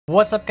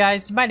What's up,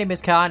 guys? My name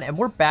is Khan and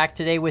we're back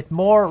today with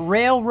more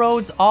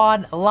Railroads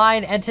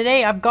Online, and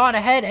today I've gone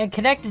ahead and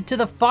connected to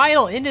the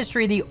final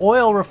industry, the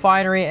oil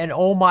refinery, and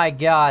oh my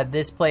god,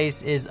 this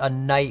place is a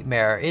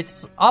nightmare.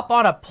 It's up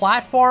on a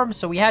platform,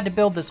 so we had to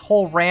build this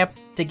whole ramp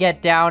to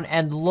get down,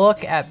 and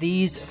look at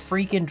these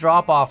freaking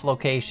drop-off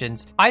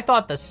locations. I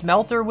thought the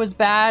smelter was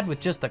bad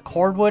with just the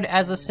cordwood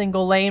as a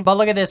single lane, but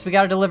look at this. We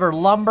got to deliver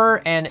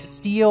lumber and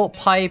steel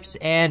pipes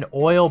and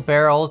oil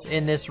barrels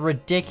in this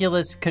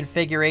ridiculous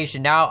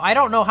configuration. Now, I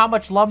don't know how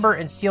much lumber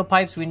and steel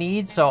pipes we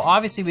need, so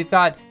obviously we've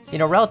got, you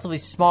know, relatively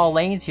small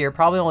lanes here.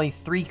 Probably only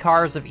 3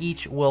 cars of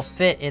each will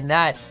fit in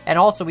that. And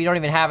also, we don't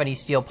even have any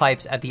steel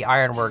pipes at the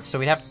ironworks, so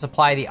we'd have to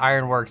supply the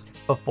ironworks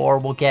before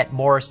we'll get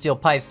more steel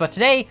pipes. But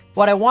today,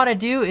 what I want to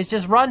do is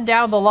just run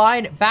down the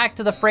line back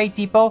to the freight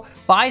depot,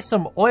 buy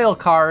some oil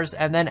cars,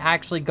 and then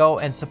actually go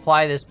and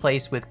supply this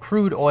place with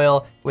crude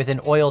oil with an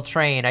oil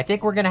train. I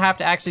think we're going to have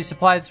to actually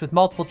supply this with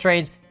multiple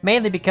trains,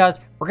 mainly because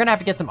we're going to have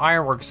to get some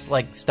ironworks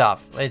like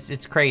stuff.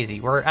 It's crazy.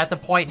 We're at the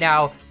point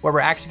now where we're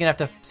actually going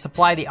to have to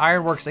supply the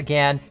ironworks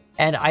again,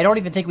 and I don't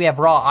even think we have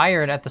raw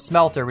iron at the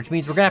smelter, which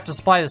means we're going to have to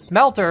supply the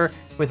smelter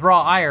with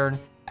raw iron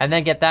and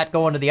then get that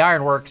going to the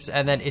ironworks,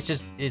 and then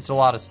it's a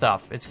lot of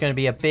stuff. It's going to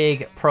be a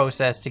big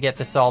process to get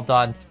this all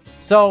done.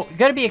 So,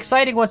 going to be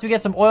exciting once we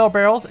get some oil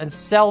barrels and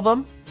sell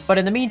them. But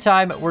in the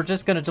meantime, we're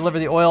just going to deliver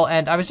the oil.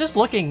 And I was just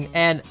looking,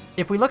 and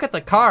if we look at the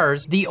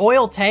cars, the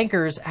oil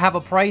tankers have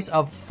a price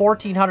of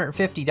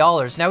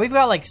 $1,450. Now, we've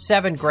got like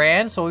 7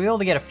 grand, so we'll be able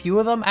to get a few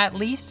of them at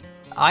least.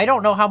 I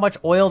don't know how much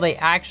oil they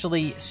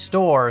actually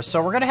store,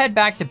 so we're going to head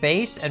back to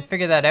base and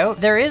figure that out.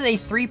 There is a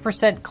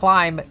 3%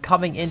 climb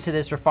coming into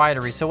this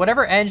refinery, so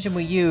whatever engine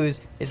we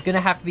use is going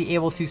to have to be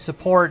able to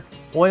support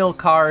oil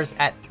cars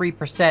at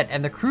 3%,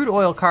 and the crude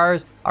oil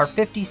cars are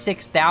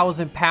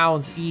 56,000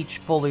 pounds each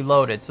fully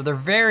loaded, so they're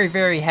very,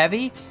 very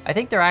heavy. I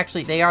think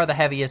they are the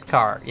heaviest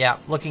car. Yeah,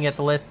 looking at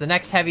the list, the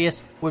next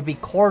heaviest would be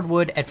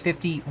cordwood at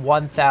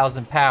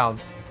 51,000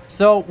 pounds.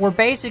 So we're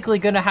basically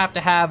going to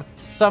have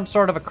some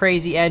sort of a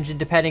crazy engine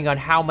depending on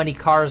how many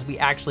cars we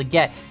actually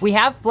get. We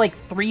have like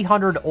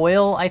 300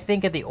 oil, I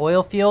think, at the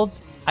oil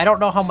fields. I don't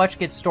know how much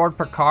gets stored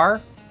per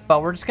car,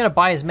 but we're just gonna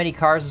buy as many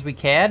cars as we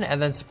can and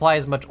then supply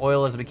as much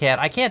oil as we can.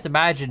 I can't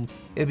imagine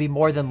it would be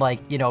more than like,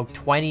 you know,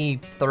 20,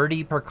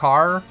 30 per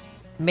car,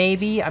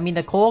 maybe. I mean,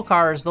 the coal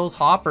cars, those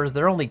hoppers,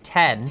 they're only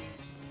 10.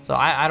 So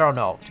I don't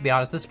know, to be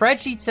honest. The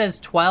spreadsheet says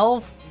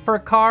 12 per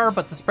car,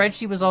 but the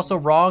spreadsheet was also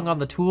wrong on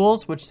the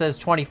tools, which says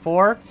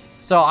 24.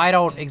 So I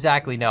don't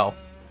exactly know.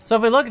 So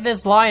if we look at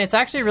this line, it's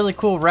actually a really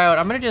cool route.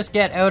 I'm gonna just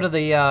get out of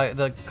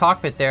the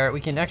cockpit there. We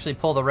can actually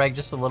pull the reg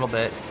just a little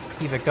bit,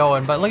 keep it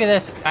going. But look at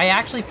this. I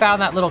actually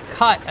found that little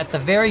cut at the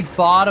very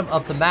bottom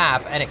of the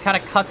map, and it kind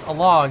of cuts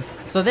along.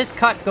 So this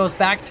cut goes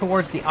back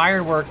towards the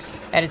ironworks,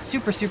 and it's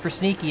super, super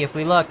sneaky. If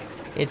we look,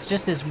 it's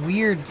just this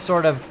weird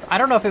sort of, I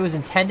don't know if it was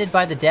intended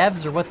by the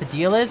devs or what the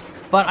deal is,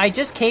 but I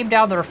just came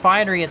down the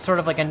refinery at sort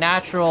of like a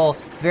natural,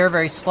 very,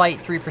 very slight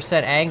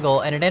 3%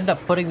 angle, and it ended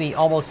up putting me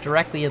almost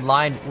directly in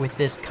line with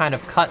this kind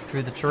of cut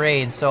through the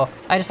terrain. So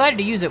I decided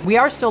to use it. We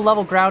are still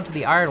level ground to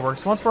the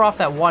ironworks. Once we're off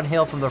that one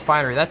hill from the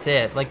refinery, that's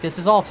it. Like, this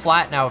is all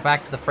flat now,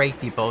 back to the freight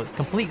depot.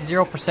 Complete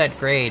 0%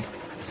 grade.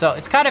 So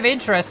it's kind of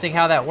interesting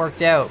how that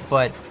worked out,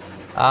 but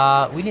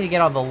we need to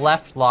get on the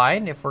left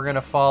line if we're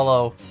gonna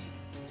follow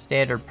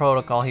standard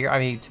protocol here. I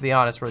mean, to be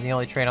honest, we're the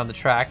only train on the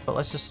track, but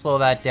let's just slow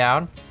that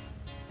down.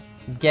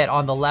 Get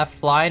on the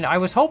left line. I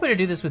was hoping to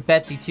do this with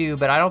Betsy too,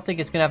 but I don't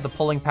think it's gonna have the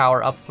pulling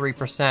power up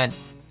 3%.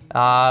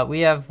 We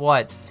have,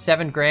 what,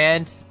 7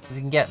 grand? We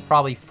can get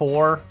probably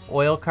 4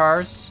 oil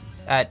cars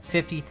at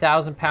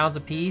 50,000 pounds a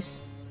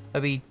piece.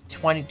 That'd be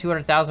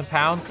 200,000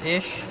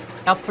 pounds-ish.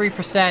 Up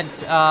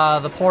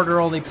 3%, the Porter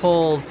only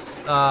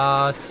pulls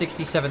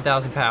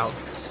 67,000 pounds.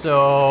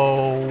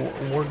 So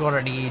we're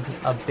gonna need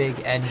a big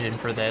engine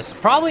for this.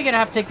 Probably gonna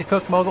have to take the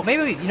Cook Mogul.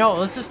 Maybe, you know,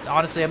 let's just,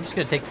 honestly, I'm just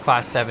gonna take the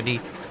Class 70.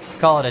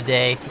 Call it a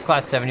day. The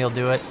Class 70 will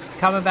do it.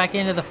 Coming back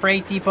into the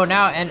freight depot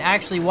now, and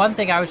actually one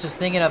thing I was just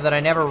thinking of that I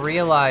never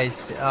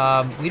realized,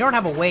 we don't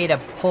have a way to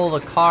pull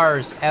the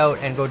cars out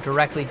and go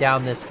directly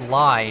down this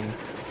line.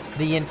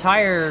 The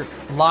entire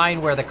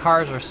line where the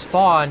cars are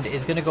spawned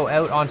is going to go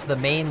out onto the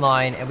main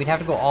line, and we'd have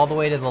to go all the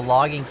way to the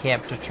logging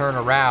camp to turn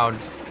around.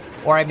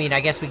 Or, I mean,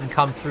 I guess we can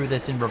come through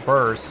this in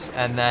reverse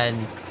and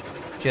then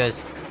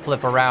just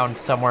flip around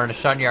somewhere in a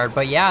shunt yard.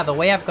 But yeah, the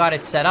way I've got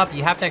it set up,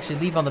 you have to actually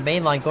leave on the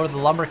main line, go to the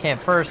lumber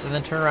camp first, and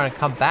then turn around and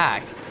come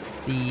back.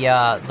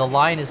 The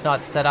line is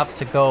not set up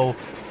to go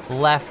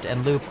left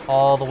and loop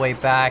all the way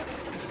back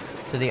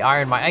to the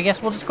iron mine. I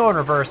guess we'll just go in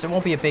reverse. It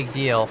won't be a big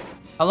deal.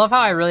 I love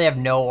how I really have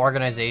no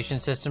organization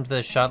system to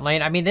the shunt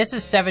lane. I mean, this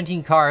is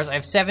 17 cars. I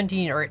have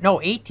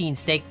 18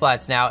 stake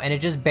flats now, and it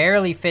just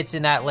barely fits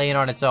in that lane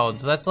on its own.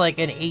 So that's like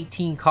an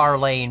 18 car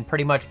lane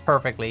pretty much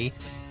perfectly.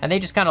 And they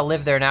just kind of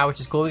live there now, which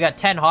is cool. We got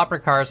 10 hopper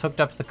cars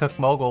hooked up to the Cook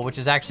Mogul, which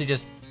is actually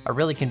just a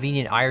really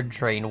convenient iron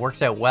train. It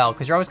works out well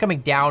because you're always coming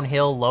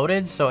downhill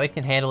loaded, so it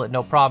can handle it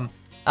no problem.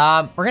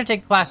 We're going to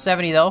take Class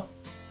 70 though,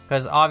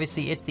 because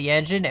obviously it's the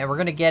engine, and we're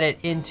going to get it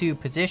into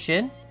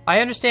position. I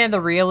understand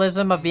the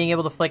realism of being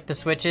able to flick the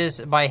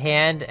switches by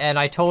hand, and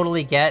I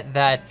totally get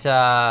that,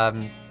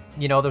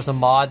 you know, there's a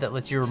mod that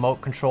lets you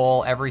remote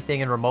control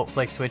everything and remote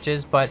flick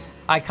switches, but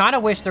I kind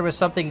of wish there was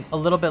something a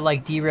little bit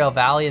like Derail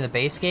Valley in the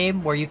base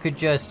game where you could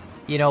just,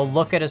 you know,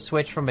 look at a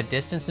switch from a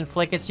distance and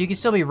flick it, so you can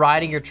still be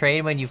riding your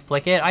train when you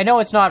flick it. I know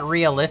it's not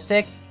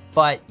realistic,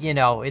 but, you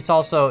know, it's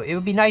also, it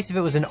would be nice if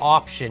it was an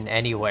option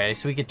anyway,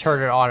 so we could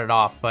turn it on and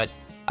off, but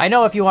I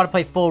know if you want to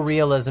play full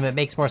realism, it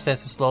makes more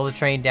sense to slow the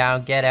train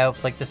down, get out,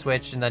 flick the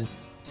switch, and then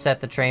set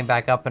the train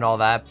back up and all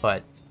that,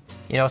 but,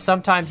 you know,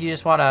 sometimes you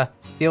just want to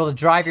be able to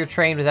drive your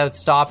train without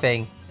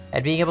stopping,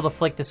 and being able to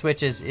flick the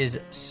switches is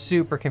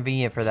super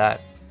convenient for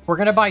that. We're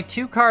going to buy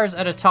 2 cars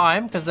at a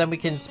time, because then we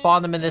can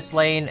spawn them in this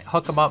lane,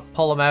 hook them up,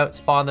 pull them out,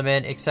 spawn them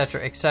in,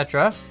 etc.,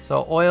 etc.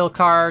 So oil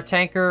car,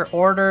 tanker,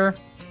 order.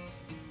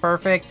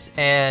 Perfect,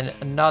 and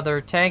another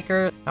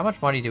tanker. How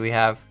much money do we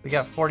have? We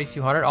got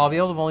 4,200. I'll be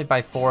able to only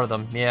buy 4 of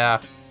them. Yeah.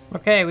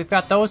 Okay, we've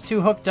got those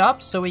 2 hooked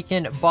up, so we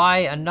can buy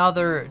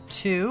another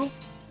 2.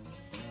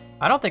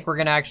 I don't think we're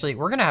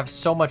gonna have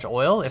so much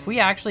oil. If we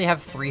actually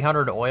have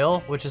 300 oil,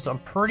 which is I'm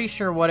pretty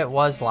sure what it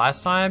was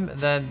last time,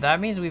 then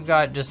that means we've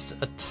got just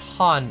a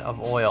ton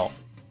of oil.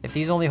 If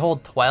these only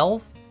hold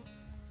 12,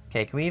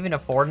 okay, can we even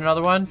afford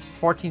another one?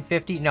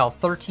 1450? No,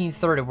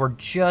 1330. We're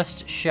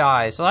just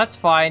shy, so that's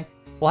fine.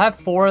 We'll have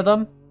 4 of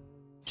them.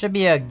 Should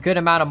be a good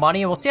amount of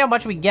money, and we'll see how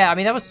much we get. I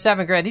mean, that was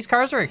 7 grand. These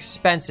cars are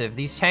expensive.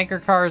 These tanker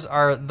cars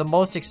are the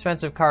most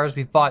expensive cars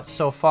we've bought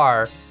so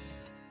far.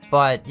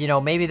 But, you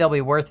know, maybe they'll be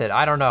worth it.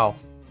 I don't know.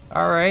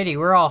 Alrighty,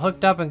 we're all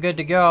hooked up and good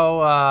to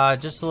go.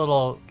 Just a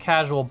little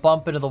casual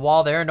bump into the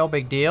wall there. No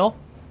big deal.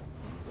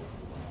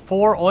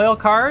 4 oil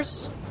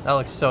cars. That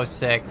looks so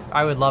sick.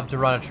 I would love to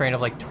run a train of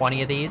like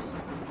 20 of these.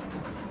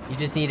 You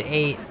just need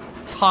a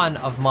ton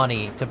of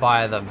money to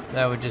buy them.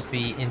 That would just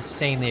be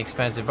insanely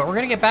expensive. But we're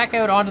gonna get back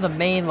out onto the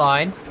main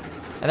line,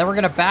 and then we're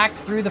gonna back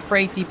through the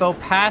freight depot,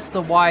 past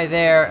the Y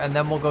there, and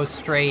then we'll go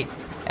straight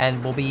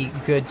and we'll be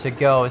good to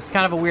go. It's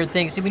kind of a weird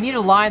thing. See, we need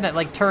a line that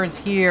like turns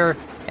here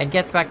and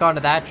gets back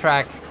onto that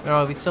track.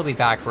 No, we'd still be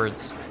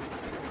backwards.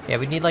 Yeah,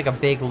 we need like a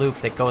big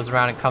loop that goes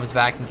around and comes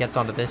back and gets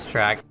onto this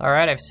track. All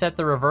right, I've set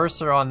the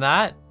reverser on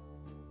that.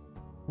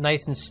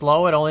 Nice and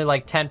slow at only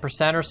like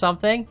 10% or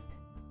something.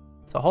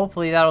 So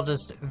hopefully that'll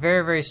just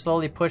very, very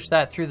slowly push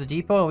that through the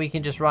depot, and we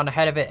can just run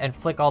ahead of it and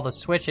flick all the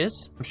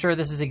switches. I'm sure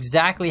this is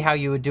exactly how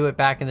you would do it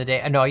back in the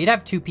day. No, you'd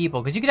have 2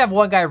 people, because you could have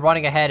one guy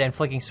running ahead and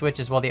flicking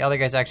switches while the other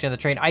guy's actually on the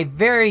train. I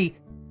very,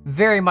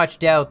 very much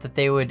doubt that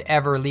they would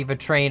ever leave a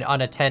train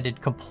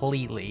unattended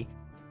completely.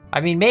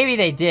 I mean, maybe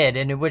they did,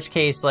 and in which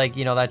case, like,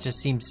 you know, that just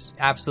seems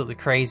absolutely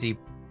crazy.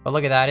 But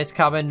look at that, it's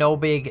coming, no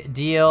big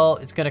deal.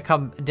 It's gonna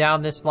come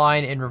down this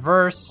line in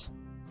reverse.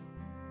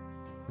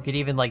 We could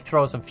even like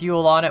throw some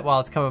fuel on it while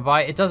it's coming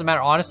by. It doesn't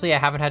matter. Honestly, I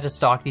haven't had to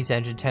stock these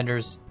engine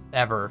tenders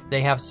ever. They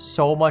have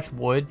so much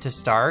wood to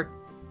start.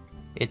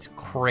 It's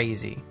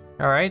crazy.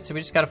 All right, so we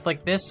just got to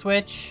flick this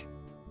switch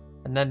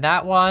and then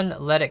that one,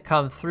 let it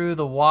come through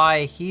the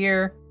Y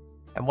here.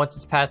 And once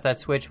it's past that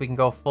switch, we can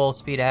go full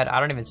speed ahead. I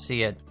don't even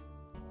see it.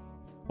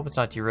 Hope it's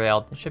not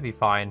derailed. It should be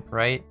fine,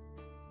 right?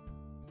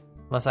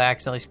 Unless I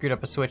accidentally screwed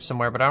up a switch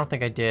somewhere, but I don't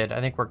think I did. I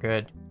think we're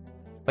good.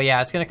 But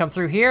yeah, it's gonna come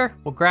through here.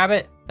 We'll grab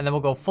it, and then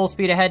we'll go full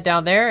speed ahead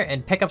down there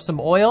and pick up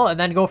some oil, and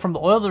then go from the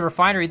oil to the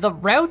refinery. The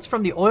routes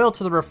from the oil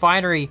to the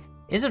refinery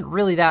isn't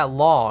really that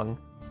long.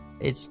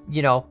 It's,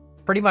 you know,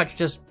 pretty much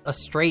just a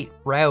straight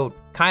route.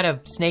 Kind of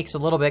snakes a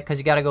little bit because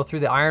you gotta go through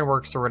the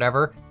ironworks or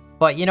whatever.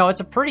 But, you know, it's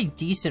a pretty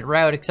decent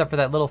route except for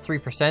that little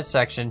 3%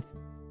 section.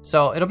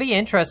 So it'll be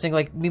interesting.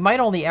 Like, we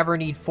might only ever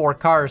need 4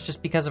 cars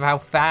just because of how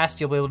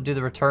fast you'll be able to do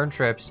the return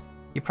trips.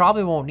 You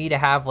probably won't need to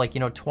have, like, you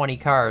know, 20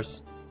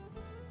 cars.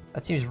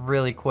 That seems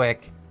really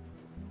quick.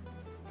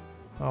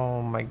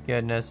 Oh my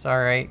goodness, all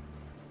right.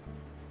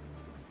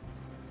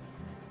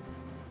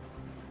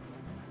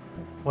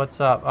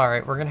 What's up? All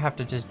right, we're gonna have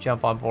to just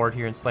jump on board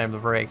here and slam the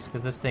brakes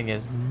because this thing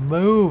is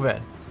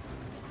moving.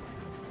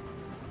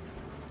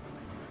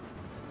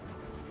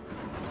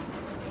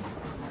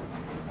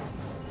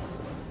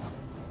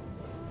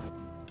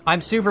 I'm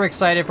super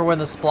excited for when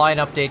the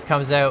spline update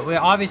comes out.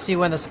 Obviously,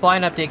 when the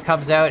spline update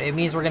comes out, it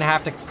means we're gonna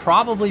have to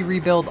probably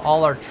rebuild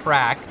all our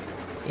track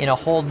in a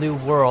whole new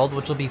world,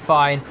 which will be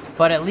fine.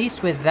 But at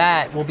least with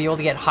that, we'll be able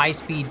to get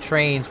high-speed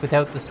trains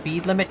without the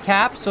speed limit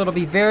cap. So it'll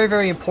be very,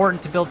 very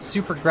important to build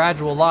super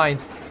gradual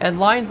lines. And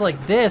lines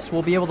like this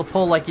will be able to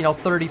pull like, you know,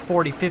 30,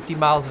 40, 50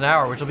 miles an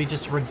hour, which will be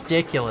just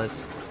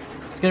ridiculous.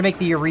 It's gonna make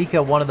the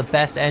Eureka one of the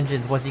best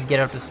engines once you get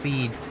up to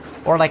speed.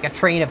 Or like a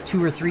train of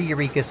 2 or 3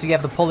 Eurekas, so you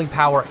have the pulling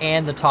power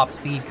and the top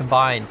speed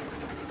combined.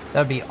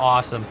 That would be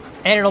awesome.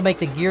 And it'll make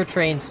the gear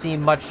trains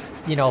seem much,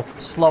 you know,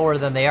 slower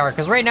than they are.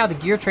 Because right now the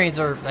gear trains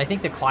are, I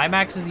think the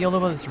Climax is the only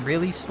one that's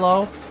really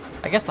slow.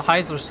 I guess the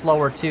Highs are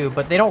slower too,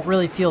 but they don't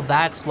really feel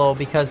that slow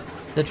because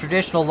the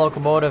traditional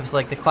locomotives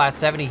like the Class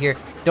 70 here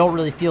don't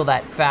really feel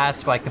that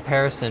fast by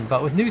comparison.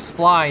 But with new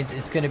splines,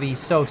 it's going to be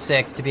so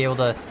sick to be able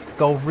to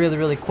go really,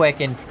 really quick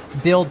and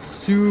build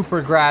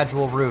super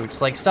gradual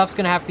routes. Like, stuff's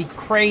gonna have to be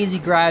crazy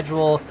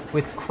gradual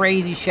with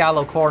crazy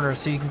shallow corners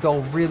so you can go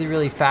really,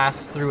 really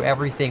fast through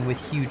everything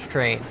with huge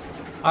trains.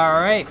 All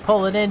right,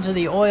 pull it into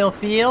the oil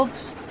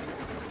fields.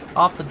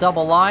 Off the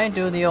double line,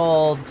 doing the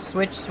old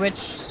switch, switch,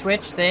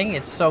 switch thing.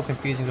 It's so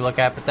confusing to look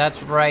at, but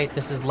that's right.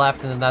 This is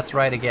left, and then that's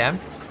right again.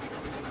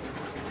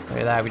 Look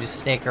at that, we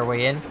just snake our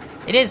way in.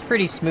 It is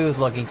pretty smooth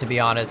looking, to be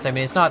honest. I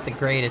mean, it's not the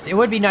greatest. It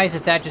would be nice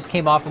if that just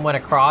came off and went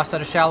across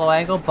at a shallow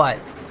angle, but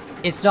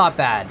it's not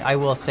bad. I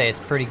will say it's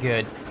pretty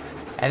good.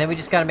 And then we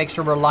just gotta make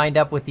sure we're lined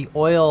up with the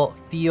oil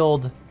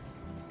field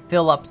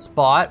fill-up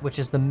spot, which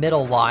is the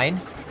middle line.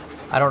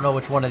 I don't know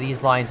which one of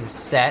these lines is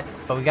set,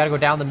 but we gotta go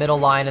down the middle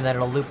line and then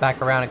it'll loop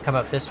back around and come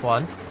up this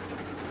one.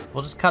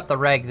 We'll just cut the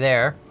reg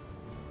there.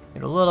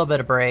 Get a little bit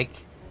of break.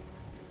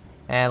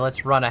 And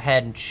let's run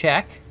ahead and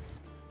check.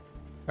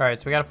 All right,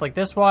 so we gotta flick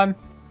this one.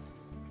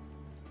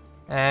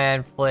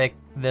 And flick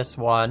this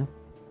one.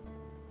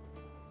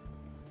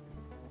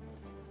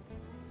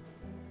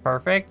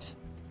 Perfect.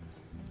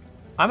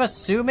 I'm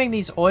assuming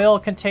these oil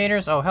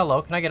containers... Oh,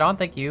 hello, can I get on?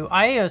 Thank you.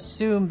 I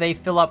assume they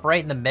fill up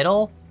right in the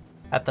middle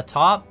at the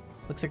top.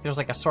 Looks like there's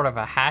like a sort of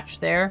a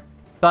hatch there.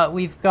 But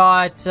we've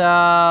got,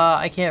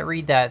 I can't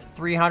read that,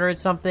 300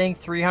 something,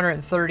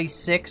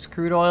 336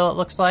 crude oil it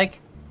looks like.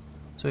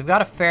 So we've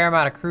got a fair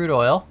amount of crude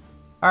oil.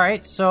 All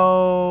right,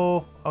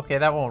 so, okay,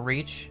 that won't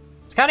reach.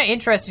 It's kind of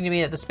interesting to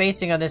me that the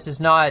spacing on this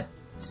is not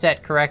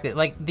set correctly.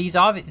 Like, these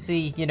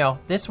obviously, you know,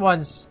 this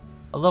one's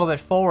a little bit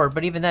forward,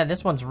 but even then,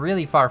 this one's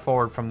really far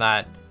forward from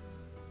that.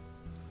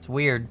 It's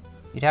weird.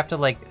 You'd have to,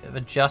 like,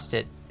 adjust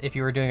it if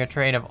you were doing a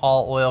train of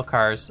all oil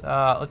cars.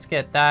 Let's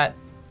get that.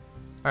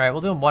 All right, we'll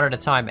do them one at a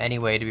time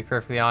anyway, to be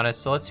perfectly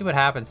honest. So let's see what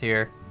happens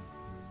here.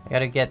 I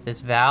gotta get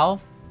this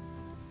valve.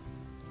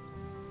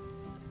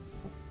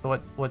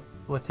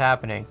 What's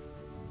happening?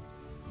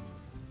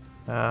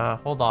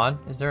 Hold on.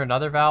 Is there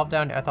another valve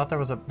down here? I thought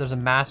there's a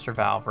master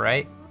valve,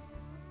 right?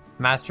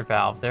 Master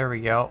valve. There we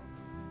go.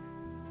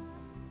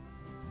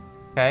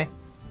 Okay.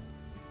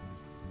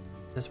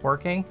 Is this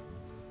working?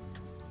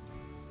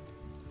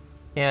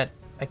 I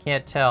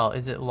can't tell.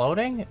 Is it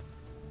loading?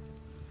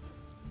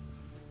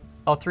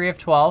 Oh, 3 of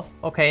 12.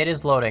 Okay, it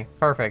is loading.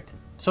 Perfect.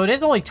 So it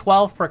is only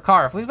 12 per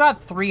car. If we've got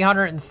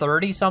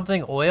 330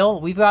 something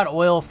oil, we've got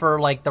oil for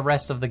like the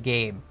rest of the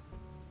game.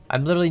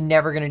 I'm literally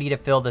never going to need to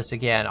fill this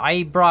again.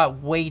 I brought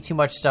way too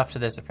much stuff to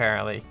this,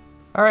 apparently.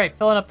 All right,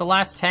 filling up the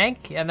last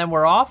tank, and then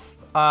we're off.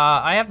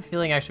 I have a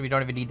feeling, actually, we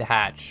don't even need the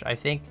hatch. I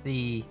think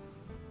the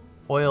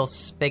oil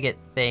spigot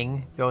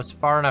thing goes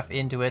far enough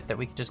into it that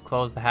we can just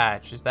close the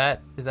hatch. Is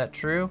that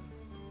true?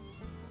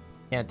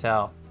 Can't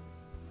tell.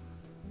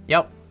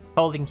 Yep,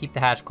 totally can keep the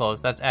hatch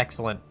closed. That's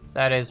excellent.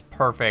 That is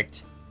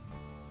perfect.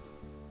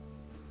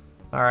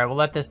 All right, we'll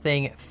let this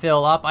thing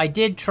fill up. I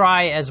did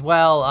try as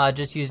well,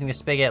 just using the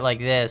spigot like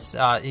this.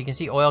 You can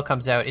see oil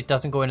comes out. It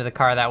doesn't go into the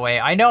car that way.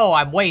 I know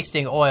I'm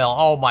wasting oil.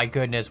 Oh my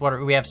goodness,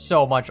 we have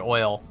so much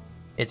oil.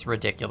 It's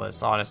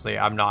ridiculous, honestly.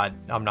 I'm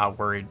not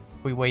worried.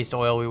 We waste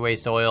oil, we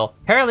waste oil.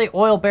 Apparently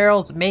oil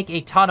barrels make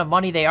a ton of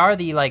money. They are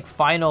the like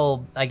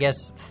final, I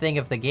guess, thing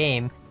of the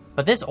game.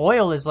 But this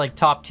oil is like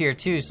top tier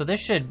too, so this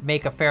should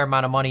make a fair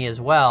amount of money as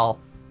well.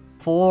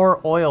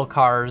 4 oil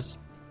cars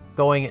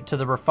going to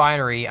the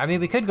refinery. I mean,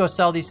 we could go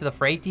sell these to the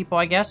freight depot,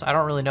 I guess. I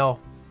don't really know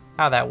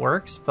how that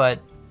works, but,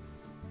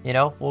 you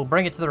know, we'll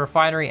bring it to the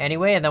refinery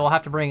anyway, and then we'll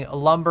have to bring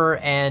lumber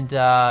and,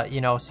 you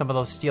know, some of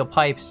those steel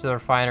pipes to the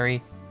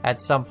refinery at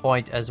some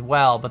point as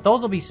well. But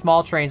those will be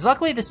small trains.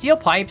 Luckily, the steel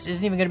pipes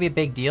isn't even going to be a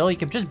big deal. You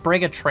can just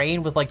bring a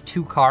train with, like,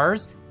 2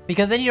 cars,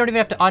 because then you don't even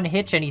have to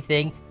unhitch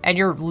anything, and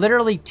you're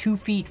literally 2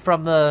 feet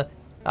from the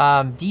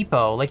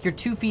depot. Like, you're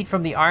 2 feet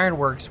from the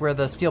ironworks where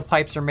the steel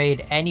pipes are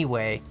made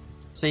anyway.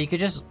 So you could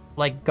just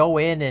like go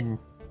in and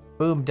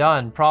boom,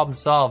 done, problem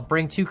solved.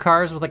 Bring 2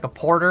 cars with like a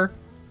porter,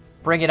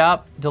 bring it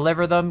up,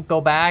 deliver them, go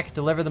back,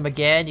 deliver them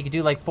again. You could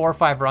do like 4 or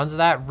 5 runs of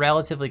that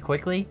relatively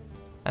quickly,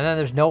 and then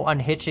there's no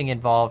unhitching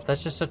involved.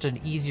 That's just such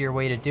an easier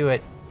way to do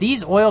it.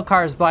 These oil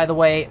cars, by the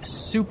way,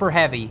 super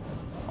heavy.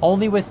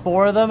 Only with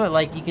 4 of them,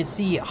 like you can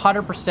see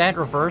 100%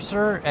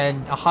 reverser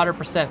and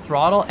 100%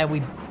 throttle, and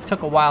we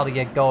took a while to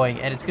get going,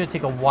 and it's gonna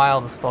take a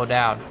while to slow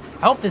down.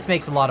 I hope this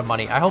makes a lot of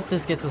money. I hope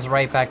this gets us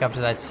right back up to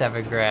that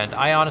 7 grand.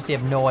 I honestly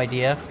have no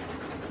idea.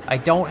 I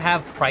don't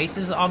have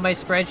prices on my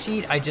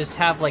spreadsheet. I just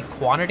have like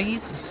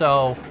quantities,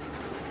 so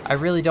I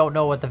really don't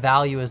know what the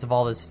value is of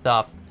all this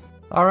stuff.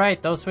 All right,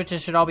 those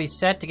switches should all be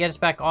set to get us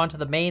back onto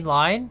the main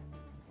line.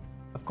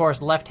 Of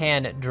course,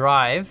 left-hand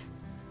drive,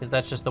 because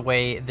that's just the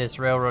way this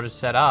railroad is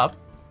set up.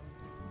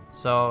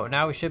 So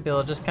now we should be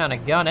able to just kind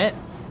of gun it.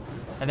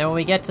 And then when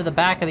we get to the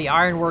back of the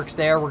ironworks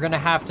there, we're gonna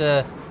have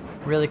to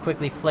really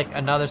quickly flick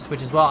another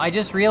switch as well. I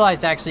just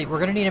realized, actually, we're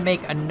gonna need to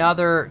make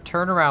another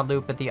turnaround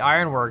loop at the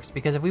ironworks,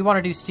 because if we want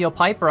to do steel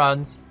pipe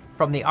runs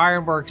from the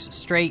ironworks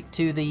straight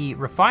to the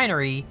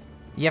refinery,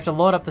 you have to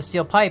load up the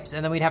steel pipes,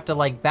 and then we'd have to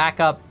like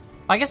back up.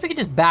 I guess we could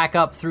just back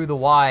up through the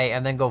Y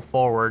and then go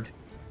forward.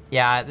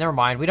 Yeah, never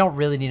mind. We don't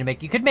really need to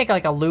make... You could make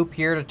like a loop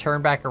here to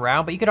turn back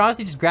around, but you could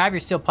honestly just grab your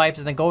steel pipes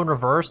and then go in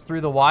reverse through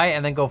the Y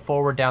and then go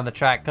forward down the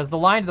track, because the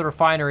line to the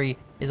refinery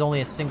is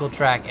only a single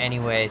track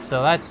anyway,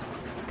 so that's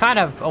kind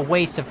of a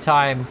waste of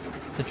time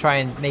to try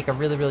and make a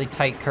really, really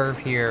tight curve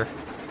here,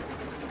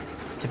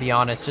 to be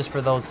honest, just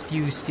for those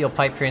few steel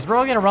pipe trains. We're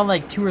only going to run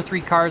like 2 or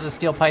 3 cars of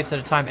steel pipes at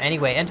a time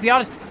anyway, and to be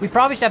honest, we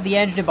probably should have the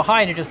engine in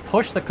behind and just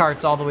push the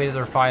carts all the way to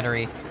the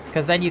refinery,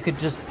 because then you could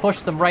just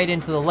push them right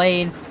into the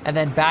lane and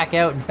then back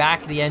out and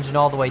back the engine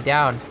all the way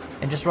down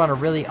and just run a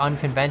really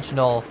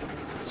unconventional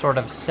sort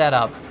of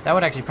setup. That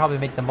would actually probably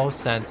make the most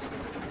sense.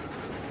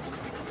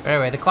 But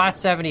anyway, the Class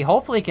 70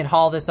 hopefully can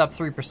haul this up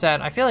 3%.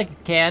 I feel like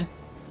it can.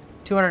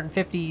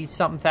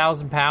 250-something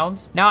thousand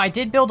pounds. Now, I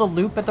did build a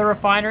loop at the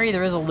refinery.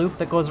 There is a loop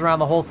that goes around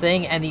the whole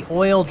thing, and the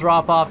oil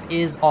drop-off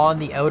is on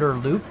the outer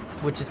loop,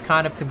 which is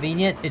kind of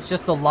convenient. It's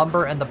just the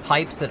lumber and the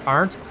pipes that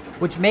aren't,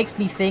 which makes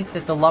me think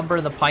that the lumber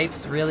and the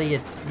pipes, really,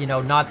 it's, you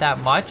know, not that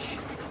much.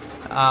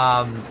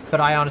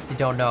 But I honestly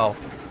don't know.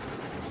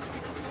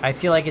 I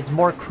feel like it's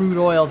more crude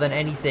oil than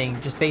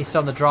anything, just based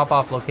on the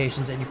drop-off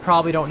locations, and you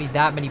probably don't need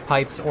that many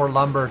pipes or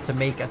lumber to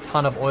make a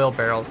ton of oil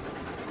barrels.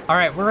 All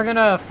right, we're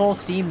gonna full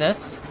steam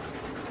this.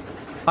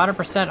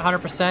 100%,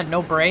 100%,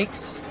 no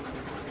brakes.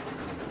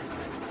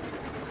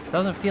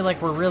 Doesn't feel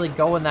like we're really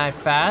going that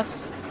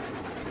fast.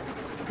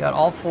 Got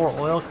all 4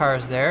 oil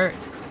cars there.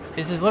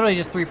 This is literally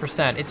just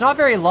 3%. It's not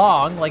very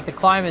long. Like, the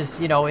climb is,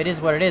 you know, it is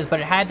what it is, but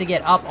it had to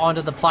get up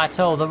onto the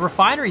plateau. The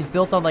refinery's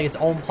built on, like, its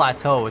own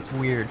plateau. It's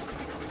weird.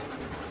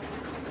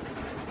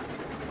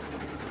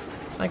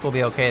 I think we'll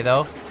be okay,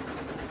 though.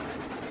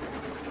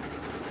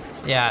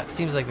 Yeah, it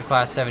seems like the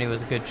Class 70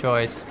 was a good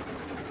choice.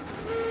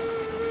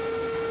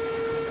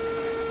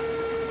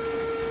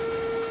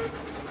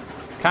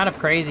 Kind of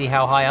crazy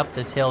how high up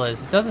this hill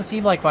is. It doesn't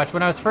seem like much.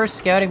 When I was first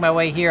scouting my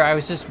way here, I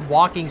was just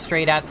walking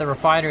straight at the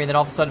refinery, and then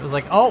all of a sudden it was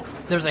like, oh,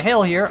 there's a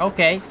hill here,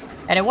 okay.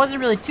 And it wasn't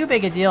really too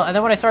big a deal, and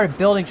then when I started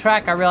building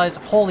track, I realized,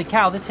 holy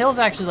cow, this hill's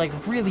actually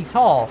like really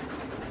tall.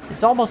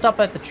 It's almost up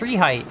at the tree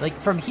height. Like,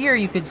 from here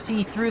you could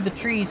see through the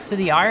trees to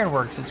the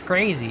ironworks. It's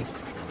crazy.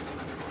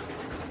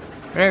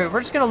 But anyway,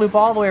 we're just gonna loop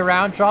all the way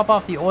around, drop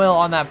off the oil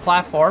on that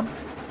platform.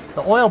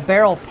 The oil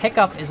barrel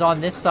pickup is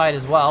on this side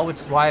as well,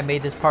 which is why I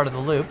made this part of the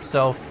loop.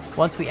 So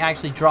once we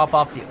actually drop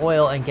off the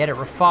oil and get it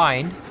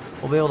refined,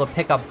 we'll be able to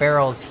pick up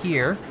barrels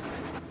here.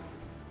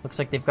 Looks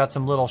like they've got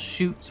some little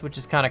chutes, which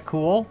is kind of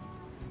cool.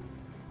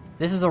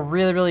 This is a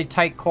really, really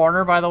tight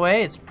corner, by the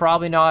way. It's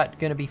probably not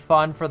going to be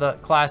fun for the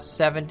Class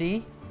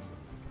 70.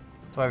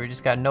 That's why we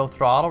just got no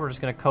throttle. We're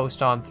just going to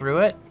coast on through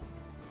it.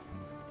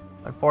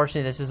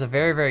 Unfortunately, this is a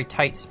very, very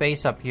tight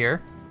space up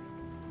here.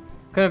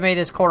 Could have made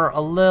this corner a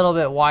little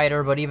bit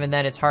wider, but even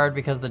then it's hard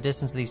because of the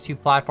distance of these 2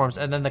 platforms.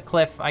 And then the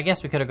cliff, I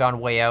guess we could have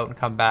gone way out and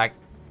come back,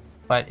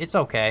 but it's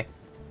okay.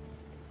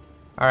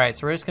 All right,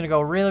 so we're just gonna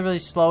go really, really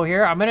slow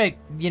here. I'm gonna,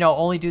 you know,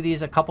 only do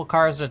these a couple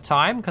cars at a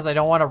time because I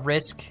don't want to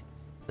risk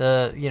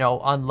the, you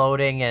know,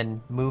 unloading and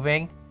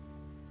moving.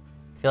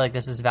 I feel like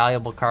this is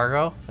valuable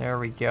cargo. There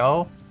we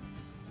go.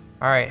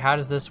 All right, how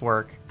does this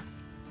work?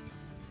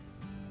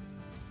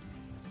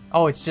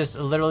 Oh, it's just,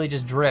 it literally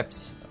just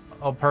drips.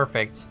 Oh,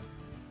 perfect.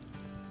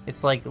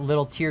 It's like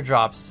little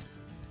teardrops.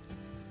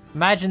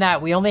 Imagine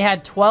that. We only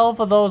had 12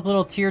 of those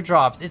little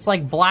teardrops. It's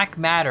like black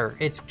matter.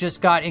 It's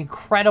just got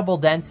incredible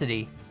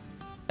density.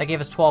 That gave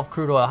us 12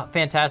 crude oil.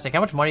 Fantastic.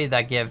 How much money did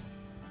that give?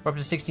 We're up to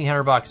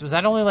 1,600 bucks. Was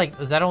that only like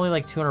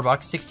 200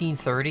 bucks?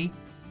 1,630?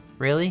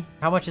 Really?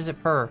 How much is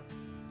it per?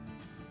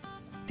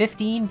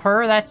 15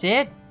 per? That's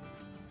it?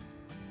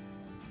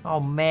 Oh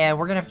man,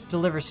 we're gonna have to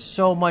deliver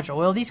so much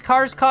oil. These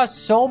cars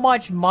cost so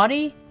much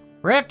money.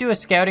 We're gonna have to do a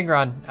scouting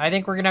run. I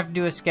think we're gonna have to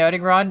do a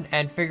scouting run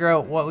and figure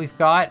out what we've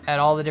got at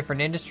all the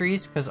different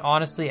industries, because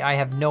honestly, I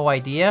have no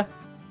idea.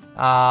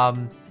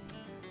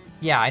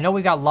 Yeah, I know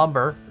we got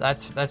lumber.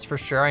 That's for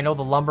sure. I know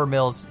the lumber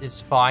mills is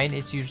fine.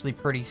 It's usually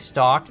pretty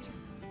stocked.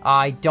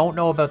 I don't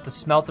know about the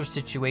smelter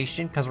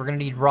situation, because we're gonna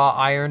need raw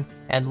iron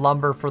and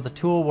lumber for the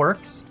tool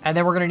works. And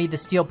then we're gonna need the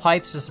steel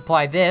pipes to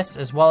supply this,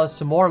 as well as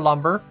some more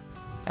lumber.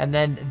 And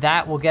then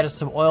that will get us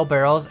some oil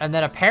barrels. And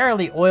then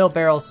apparently oil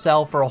barrels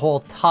sell for a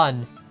whole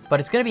ton. But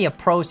it's going to be a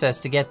process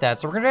to get that.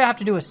 So we're going to have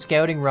to do a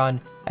scouting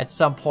run at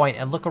some point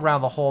and look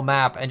around the whole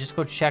map and just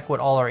go check what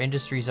all our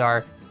industries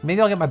are.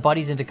 Maybe I'll get my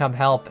buddies in to come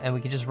help and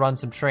we can just run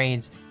some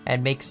trains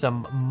and make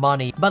some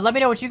money. But let me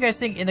know what you guys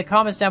think in the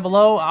comments down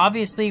below.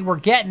 Obviously, we're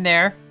getting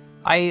there.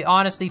 I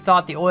honestly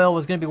thought the oil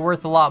was going to be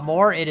worth a lot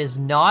more. It is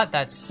not.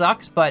 That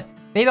sucks. But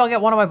maybe I'll get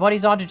one of my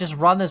buddies on to just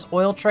run this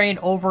oil train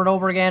over and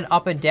over again,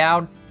 up and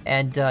down.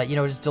 And, you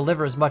know, just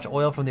deliver as much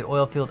oil from the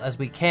oil field as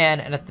we can.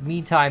 And at the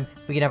meantime,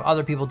 we can have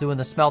other people doing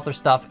the smelter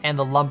stuff and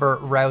the lumber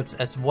routes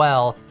as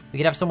well. We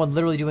could have someone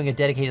literally doing a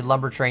dedicated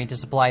lumber train to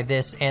supply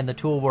this and the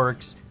tool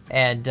works.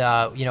 And,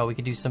 you know, we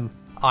could do some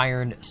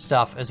iron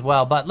stuff as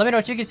well. But let me know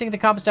what you guys think in the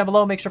comments down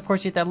below. Make sure, of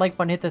course, you hit that like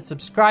button, hit that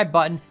subscribe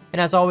button.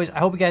 And as always, I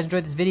hope you guys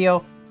enjoyed this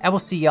video, and we'll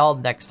see y'all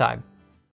next time.